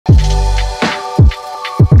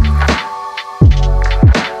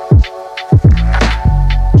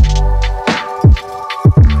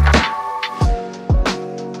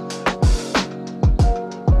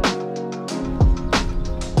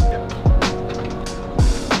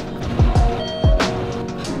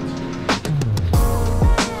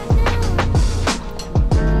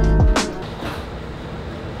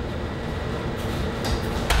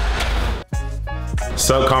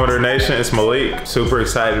up, Commodore Nation? It's Malik. Super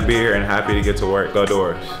excited to be here and happy to get to work. Go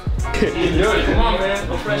Doors. Come on,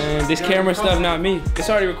 man. This camera stuff, not me. It's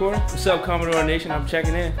already recording. What's up, Commodore Nation? I'm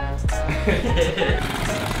checking in.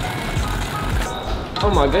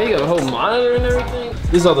 Oh my God, you got a whole monitor and everything?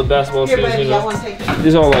 These are the basketball shoes, you know.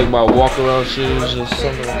 These are like my walk-around shoes, just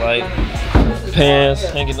something like pants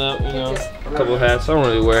hanging up, you know. A couple of hats. I don't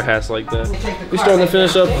really wear hats like that. We're starting to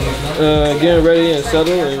finish up, getting ready and settled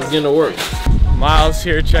and getting to work. Miles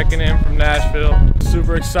here checking in from Nashville.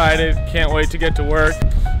 Super excited, can't wait to get to work.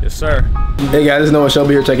 Yes, sir. Hey guys, this is Noah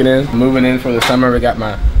Shelby here checking in. Moving in for the summer. We got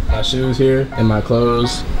my shoes here and my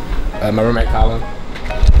clothes. My roommate Colin.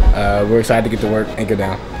 We're excited to get to work and get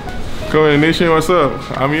down. Commodore Nation, what's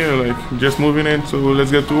up? I'm here, like, just moving in, so let's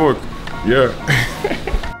get to work. Yeah.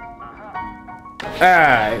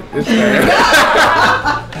 Alright, this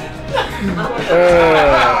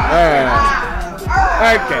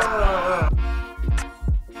Okay.